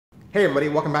Hey everybody,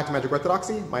 welcome back to Magic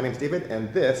Orthodoxy. My name's David,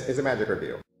 and this is a magic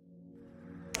review.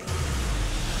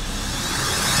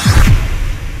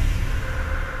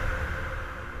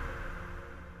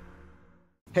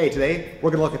 Hey, today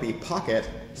we're going to look at the Pocket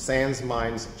Sans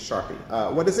Minds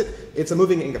Sharpie. What is it? It's a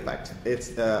moving ink effect.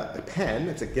 It's a pen,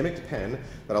 it's a gimmicked pen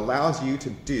that allows you to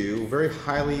do very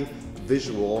highly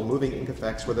visual moving ink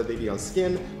effects, whether they be on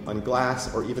skin, on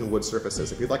glass, or even wood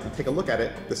surfaces. If you'd like to take a look at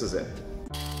it, this is it.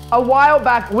 A while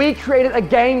back, we created a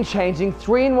game-changing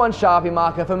 3-in-1 Sharpie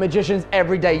marker for magicians'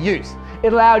 everyday use.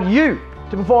 It allowed you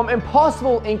to perform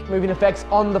impossible ink moving effects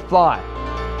on the fly.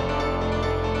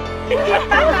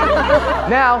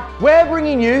 Now, we're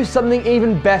bringing you something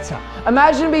even better.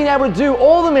 Imagine being able to do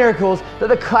all the miracles that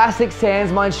the classic Sans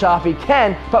Minds Sharpie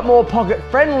can, but more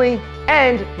pocket-friendly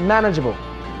and manageable.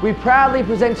 We proudly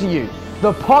present to you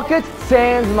the Pocket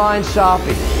Sans Minds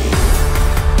Sharpie.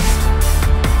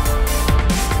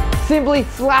 Simply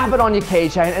slap it on your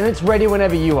keychain and it's ready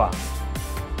whenever you are.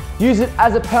 Use it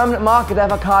as a permanent marker to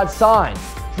have a card signed,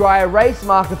 dry erase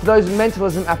marker for those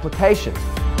mentalism applications,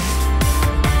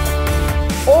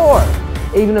 or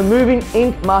even a moving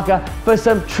ink marker for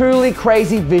some truly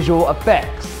crazy visual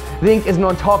effects. The ink is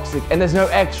non-toxic and there's no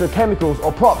extra chemicals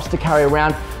or props to carry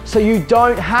around, so you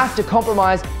don't have to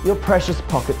compromise your precious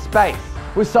pocket space.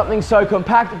 With something so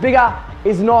compact, bigger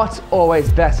is not always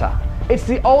better. It's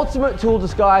the ultimate tool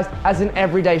disguised as an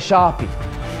everyday Sharpie.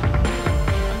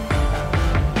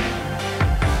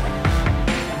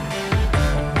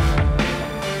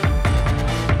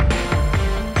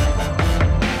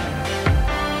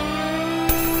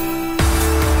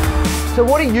 So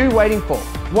what are you waiting for?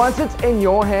 Once it's in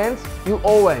your hands, you'll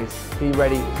always be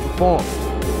ready to perform.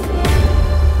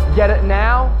 Get it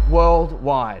now,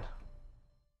 worldwide.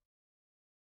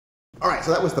 Alright,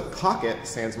 so that was the Pocket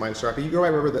Sans Minds Sharpie. You might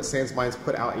remember that Sans Minds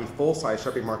put out a full-size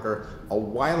Sharpie marker a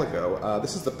while ago.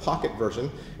 This is the Pocket version.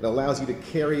 It allows you to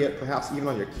carry it, perhaps even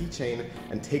on your keychain,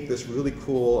 and take this really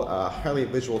cool, highly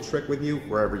visual trick with you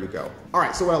wherever you go.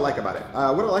 Alright, so what I like about it?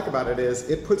 What I like about it is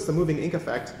it puts the moving ink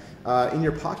effect in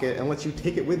your pocket and lets you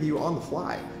take it with you on the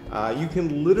fly. You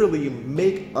can literally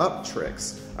make up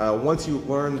tricks once you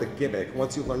learn the gimmick,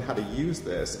 once you learn how to use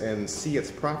this and see its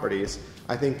properties.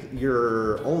 I think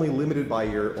you're only limited by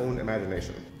your own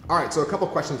imagination. Alright, so a couple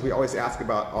questions we always ask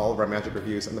about all of our magic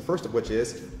reviews, and the first of which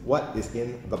is, what is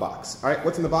in the box? Alright,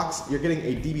 what's in the box? You're getting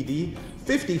a DVD,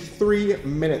 53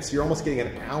 minutes. You're almost getting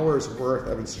an hour's worth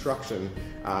of instruction,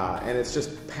 and it's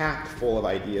just packed full of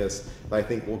ideas that I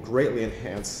think will greatly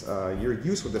enhance your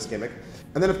use with this gimmick.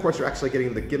 And then of course you're actually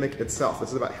getting the gimmick itself.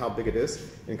 This is about how big it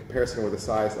is in comparison with the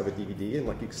size of a DVD, and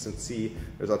like you can see,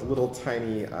 there's a little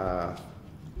tiny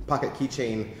pocket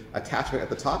keychain attachment at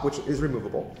the top, which is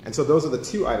removable. And so those are the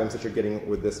two items that you're getting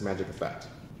with this magic effect.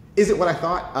 Is it what I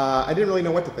thought? I didn't really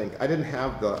know what to think. I didn't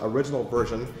have the original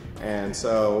version, and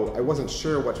so I wasn't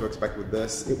sure what to expect with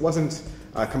this. It wasn't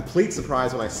a complete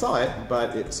surprise when I saw it,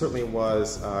 but it certainly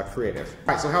was creative.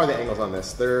 All right, so how are the angles on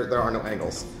this? There are no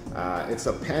angles. It's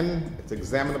a pen, it's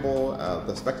examinable,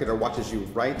 the spectator watches you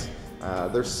write.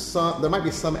 There might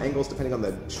be some angles depending on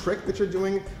the trick that you're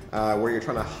doing, where you're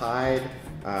trying to hide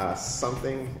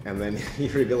something and then you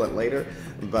reveal it later,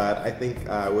 but I think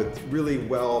with really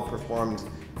well performed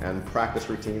and practice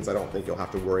routines, I don't think you'll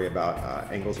have to worry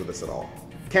about angles with this at all.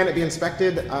 Can it be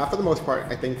inspected? For the most part,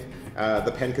 I think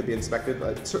the pen could be inspected.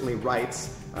 It certainly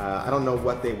writes. I don't know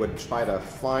what they would try to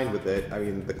find with it. I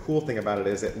mean, the cool thing about it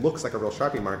is it looks like a real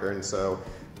Sharpie marker, and so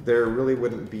there really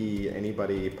wouldn't be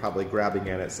anybody probably grabbing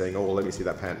at it saying, oh, well, let me see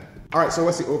that pen. All right, so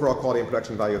what's the overall quality and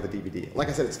production value of the DVD? Like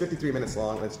I said, it's 53 minutes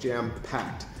long, and it's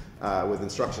jam-packed with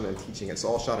instruction and teaching. It's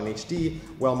all shot in HD,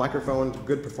 well microphoned,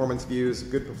 good performance views,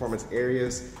 good performance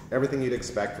areas, everything you'd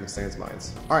expect from Sans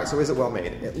Minds. All right, so is it well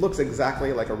made? It looks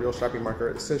exactly like a real Sharpie marker.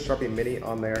 It says Sharpie Mini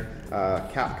on there.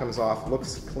 Cap comes off,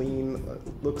 looks clean,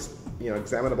 looks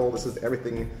examinable. This is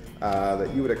everything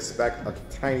that you would expect a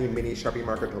tiny mini Sharpie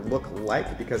marker to look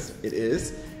like, because it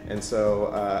is. And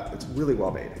so it's really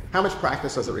well made. How much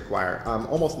practice does it require?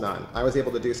 Almost none. I was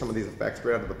able to do some of these effects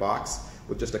right out of the box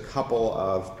with just a couple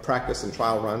of practice and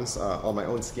trial runs on my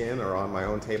own skin or on my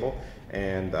own table.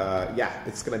 And yeah,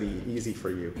 it's going to be easy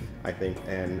for you, I think,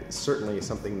 and certainly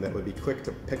something that would be quick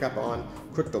to pick up on,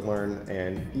 quick to learn,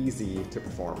 and easy to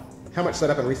perform. How much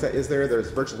setup and reset is there?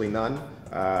 There's virtually none.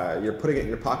 You're putting it in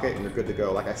your pocket and you're good to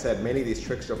go. Like I said, many of these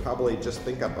tricks you'll probably just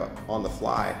think up on the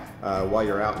fly while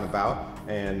you're out and about,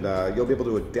 and you'll be able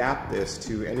to adapt this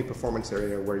to any performance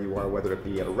area where you are, whether it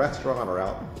be at a restaurant or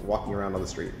out walking around on the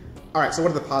street. All right, so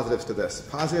what are the positives to this?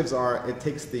 Positives are it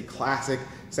takes the classic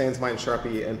Sans Mine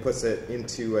Sharpie and puts it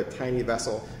into a tiny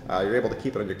vessel. You're able to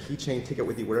keep it on your keychain, take it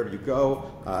with you wherever you go,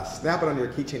 snap it on your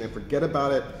keychain and forget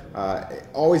about it.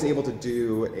 Always able to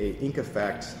do a ink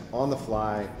effect on the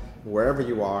fly, wherever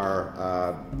you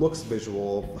are. Looks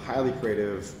visual, highly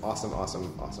creative, awesome,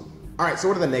 awesome, awesome. All right, so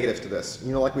what are the negatives to this?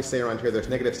 You know, like we say around here, there's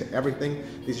negatives to everything.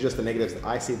 These are just the negatives that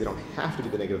I see. They don't have to be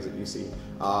the negatives that you see.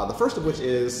 The first of which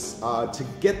is to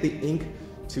get the ink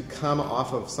to come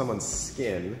off of someone's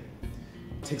skin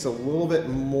takes a little bit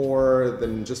more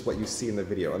than just what you see in the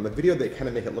video. In the video, they kind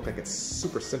of make it look like it's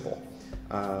super simple.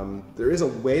 There is a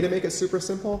way to make it super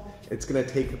simple. It's going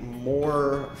to take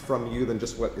more from you than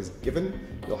just what is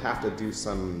given. You'll have to do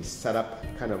some setup,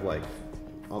 kind of like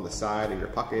on the side in your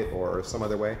pocket or some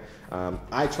other way.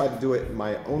 I tried to do it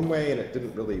my own way and it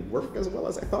didn't really work as well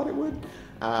as I thought it would.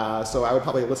 So I would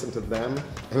probably listen to them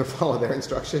and follow their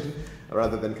instruction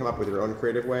rather than come up with your own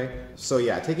creative way. So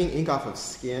yeah, taking ink off of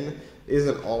skin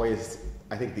isn't always,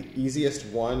 I think, the easiest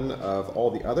one of all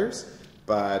the others.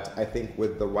 But I think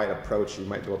with the right approach, you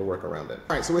might be able to work around it.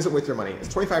 All right, so is it worth your money?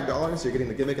 It's $25, you're getting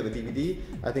the gimmick of the DVD.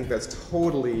 I think that's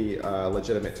totally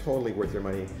legitimate, totally worth your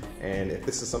money. And if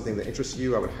this is something that interests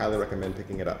you, I would highly recommend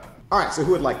picking it up. All right, so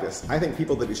who would like this? I think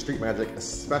people that do street magic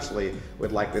especially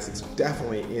would like this. It's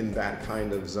definitely in that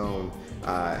kind of zone.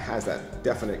 Has that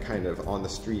definite kind of on the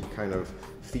street kind of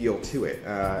feel to it.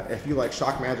 If you like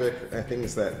shock magic,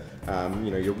 things that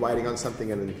you know, you're writing on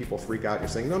something and then people freak out, you're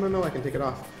saying, no, no, no, I can take it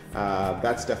off.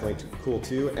 That's definitely cool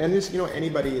too. And just, you know,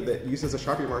 anybody that uses a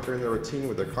Sharpie marker in their routine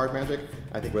with their card magic,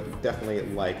 I think would definitely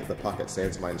like the Pocket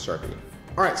Sans Mine Sharpie.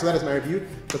 All right, so that is my review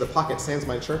for the Pocket Sans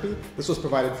Mine Sharpie. This was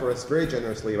provided for us very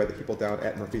generously by the people down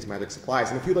at Murphy's Magic Supplies.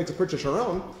 And if you'd like to purchase your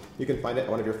own, you can find it at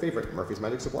one of your favorite Murphy's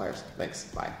Magic suppliers. Thanks,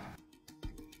 bye.